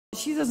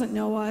She doesn't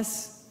know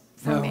us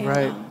from Anna.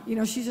 Right. You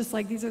know, she's just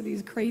like, these are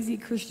these crazy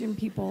Christian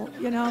people,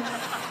 you know?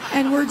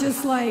 And we're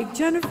just like,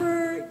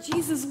 Jennifer,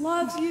 Jesus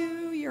loves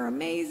you. You're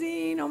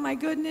amazing. Oh my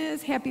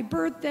goodness. Happy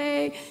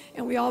birthday.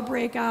 And we all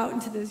break out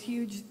into this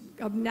huge,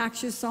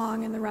 obnoxious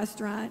song in the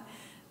restaurant.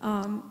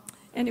 And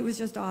it was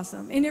just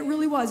awesome. And it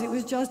really was. It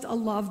was just a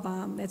love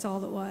bomb. That's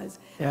all it was.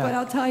 Yeah. But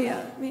I'll tell you,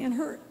 man,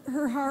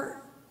 her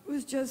heart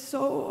was just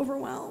so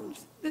overwhelmed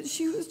that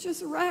she was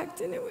just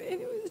wrecked. And it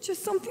was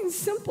just something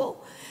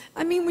simple.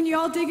 I mean, when you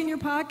all dig in your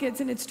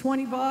pockets and it's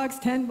 $20,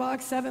 $10,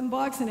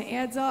 $7, and it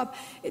adds up,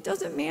 it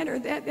doesn't matter.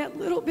 That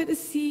little bit of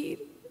seed,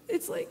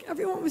 it's like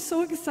everyone was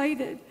so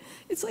excited.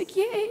 It's like,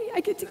 yay,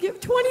 I get to give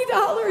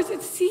 $20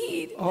 in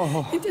seed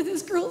into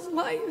this girl's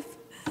life.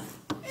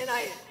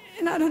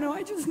 And I don't know,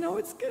 I just know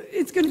it's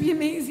going to be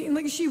amazing.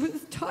 Like, she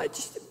was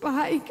touched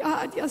by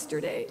God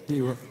yesterday.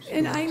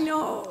 And I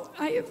know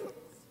I have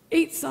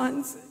 8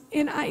 sons,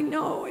 and I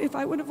know if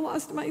I would have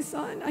lost my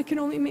son, I can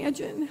only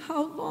imagine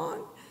how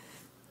long,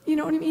 you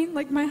know what I mean?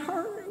 Like, my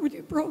heart would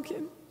be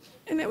broken.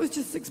 And that was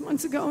just 6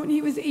 months ago, and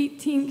he was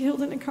 18,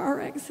 killed in a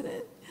car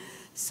accident.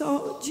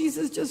 So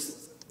Jesus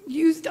just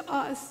used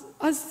us,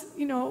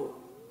 you know,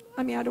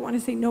 I mean, I don't want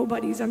to say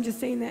nobodies. I'm just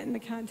saying that in the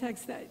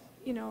context that,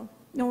 you know,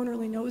 no one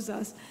really knows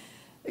us,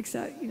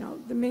 except, you know,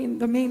 the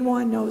main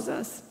one knows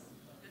us.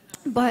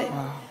 But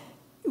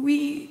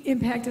we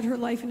impacted her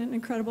life in an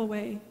incredible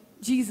way.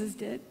 Jesus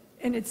did.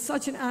 And it's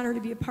such an honor to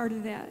be a part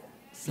of that.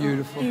 So,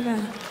 beautiful.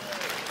 Amen.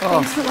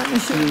 Thanks for letting me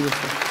share.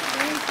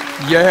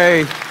 Beautiful.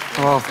 Yay.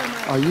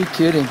 Oh, are you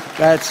kidding?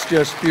 That's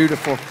just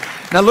beautiful.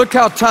 Now look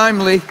how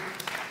timely.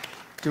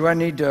 Do I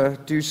need to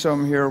do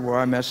something here where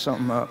I mess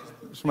something up?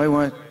 Somebody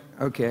want?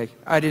 Okay.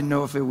 I didn't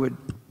know if it would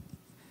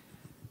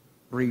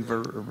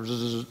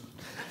reverb.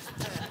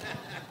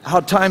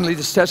 How timely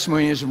this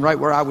testimony is, and right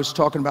where I was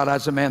talking about,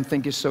 as a man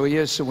thinketh, so he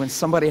is. So when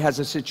somebody has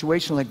a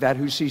situation like that,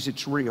 who sees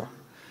it's real?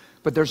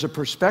 But there's a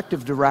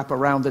perspective to wrap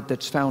around it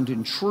that's found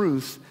in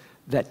truth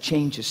that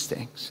changes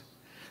things.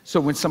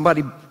 So when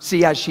somebody,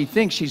 see, as she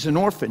thinks she's an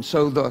orphan,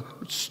 so the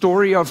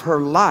story of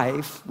her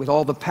life, with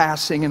all the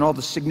passing and all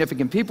the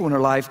significant people in her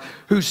life,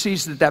 who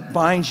sees that that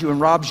binds you and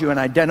robs you and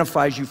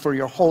identifies you for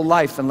your whole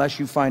life unless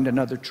you find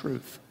another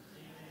truth?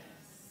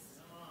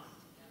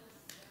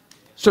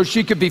 So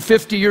she could be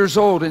 50 years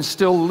old and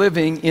still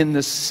living in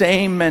the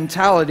same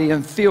mentality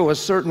and feel a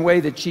certain way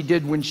that she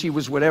did when she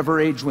was whatever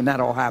age when that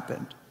all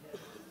happened,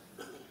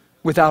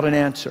 without an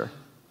answer.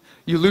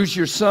 You lose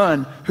your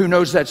son, who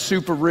knows that's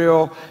super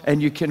real,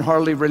 and you can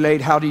hardly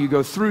relate. How do you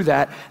go through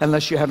that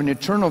unless you have an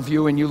eternal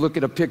view and you look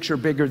at a picture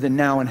bigger than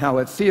now and how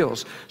it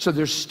feels? So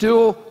there's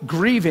still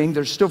grieving,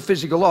 there's still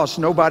physical loss.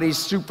 Nobody's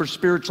super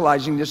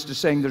spiritualizing this to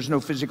saying there's no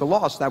physical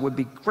loss. That would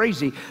be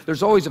crazy.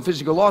 There's always a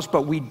physical loss,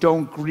 but we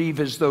don't grieve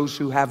as those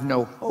who have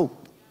no hope.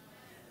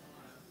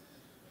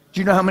 Do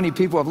you know how many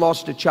people have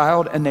lost a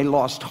child and they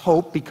lost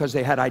hope because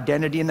they had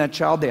identity in that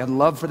child, they had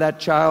love for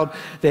that child,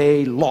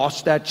 they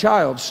lost that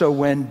child? So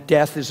when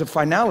death is a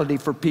finality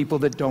for people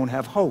that don't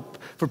have hope,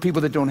 for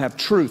people that don't have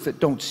truth, that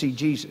don't see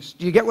Jesus.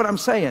 Do you get what I'm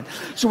saying?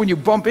 So when you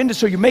bump into,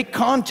 so you make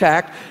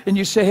contact and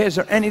you say, hey, is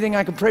there anything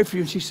I can pray for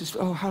you? And she says,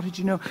 oh, how did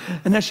you know?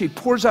 And then she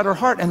pours out her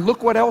heart, and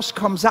look what else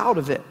comes out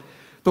of it.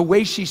 The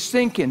way she's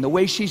thinking, the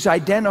way she's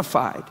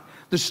identified,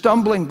 the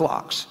stumbling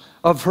blocks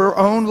of her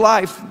own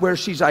life, where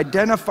she's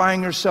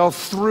identifying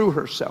herself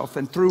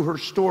and through her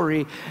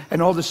story,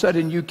 and all of a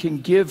sudden you can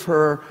give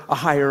her a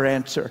higher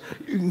answer.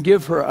 You can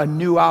give her a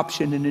new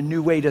option and a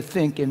new way to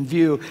think and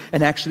view,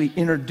 and actually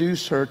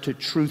introduce her to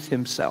truth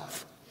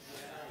himself.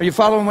 Are you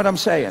following what I'm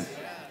saying?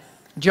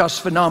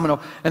 Just phenomenal.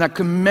 And I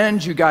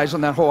commend you guys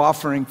on that whole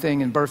offering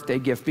thing and birthday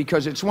gift,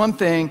 because it's one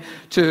thing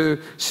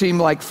to seem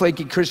like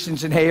flaky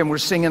Christians and hey, and we're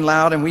singing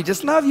loud and we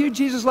just love you,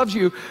 Jesus loves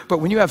you. But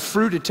when you have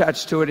fruit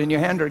attached to it and you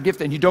hand her a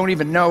gift and you don't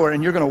even know her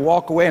and you're going to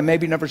walk away and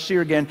maybe never see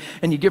her again,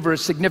 and you give her a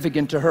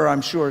significant, to her,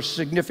 I'm sure, a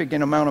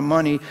significant amount of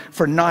money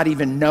for not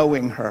even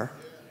knowing her,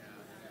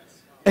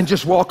 and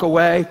just walk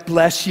away,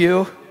 bless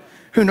you.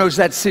 Who knows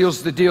that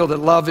seals the deal that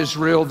love is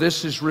real,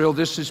 this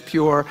is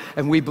pure,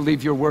 and we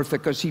believe you're worth it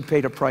because he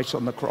paid a price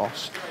on the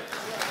cross.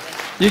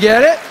 You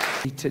get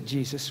it? To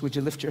Jesus. Would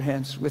you lift your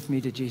hands with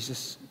me to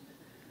Jesus?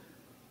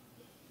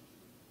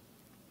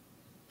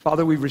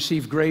 Father, we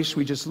receive grace.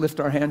 We just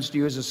lift our hands to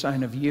you as a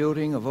sign of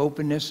yielding, of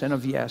openness, and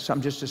of yes.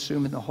 I'm just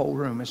assuming the whole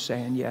room is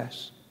saying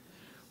yes.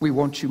 We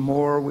want you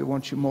more. We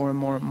want you more and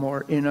more and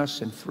more in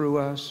us and through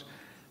us.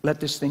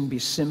 Let this thing be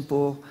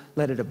simple.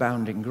 Let it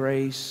abound in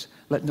grace.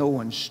 Let no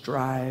one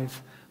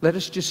strive. Let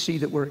us just see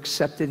that we're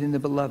accepted in the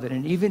beloved.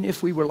 And even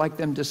if we were like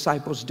them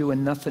disciples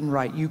doing nothing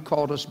right, you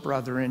called us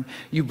brethren.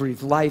 You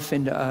breathed life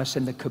into us,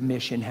 and the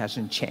commission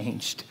hasn't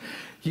changed.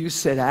 You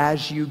said,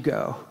 as you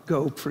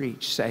go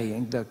preach,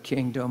 saying the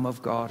kingdom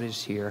of God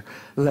is here.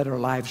 Let our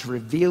lives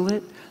reveal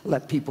it.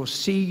 Let people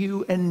see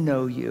you and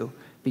know you,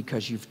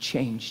 because you've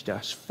changed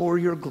us for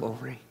your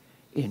glory.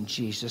 In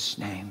Jesus'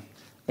 name.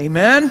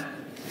 Amen.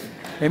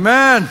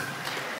 Amen.